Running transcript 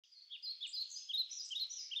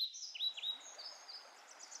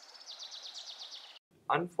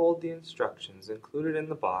Unfold the instructions included in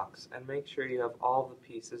the box and make sure you have all the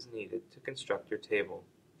pieces needed to construct your table.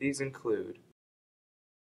 These include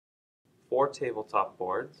 4 tabletop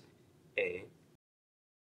boards, A,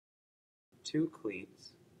 2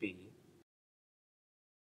 cleats, B,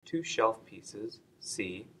 2 shelf pieces,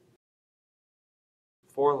 C,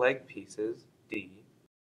 4 leg pieces, D,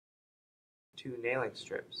 2 nailing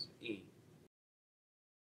strips, E.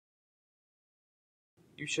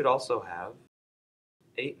 You should also have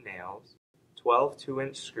 8 nails, 12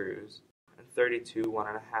 2-inch screws, and 32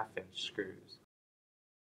 1.5-inch screws.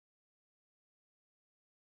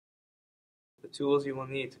 The tools you will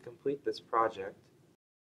need to complete this project: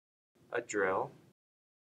 a drill,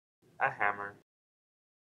 a hammer,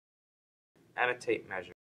 and a tape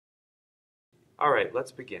measure. Alright,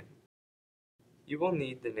 let's begin. You will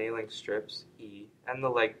need the nailing strips, E, and the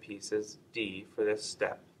leg pieces, D, for this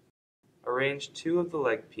step. Arrange 2 of the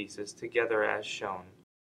leg pieces together as shown.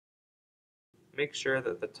 Make sure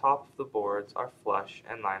that the top of the boards are flush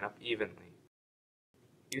and line up evenly.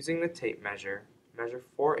 Using the tape measure, measure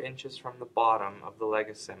 4 inches from the bottom of the leg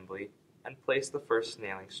assembly and place the first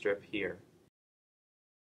nailing strip here.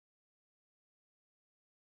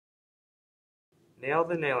 Nail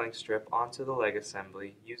the nailing strip onto the leg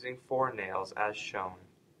assembly using 4 nails as shown.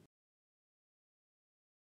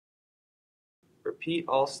 Repeat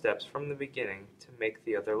all steps from the beginning to make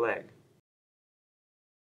the other leg.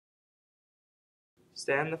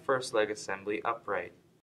 Stand the first leg assembly upright.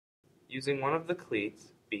 Using one of the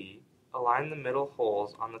cleats, B, align the middle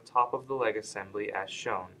holes on the top of the leg assembly as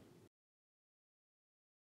shown.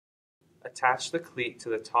 Attach the cleat to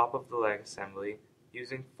the top of the leg assembly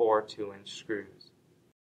using 4 2-inch screws.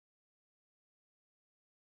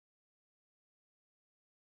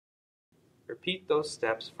 Repeat those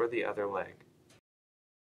steps for the other leg.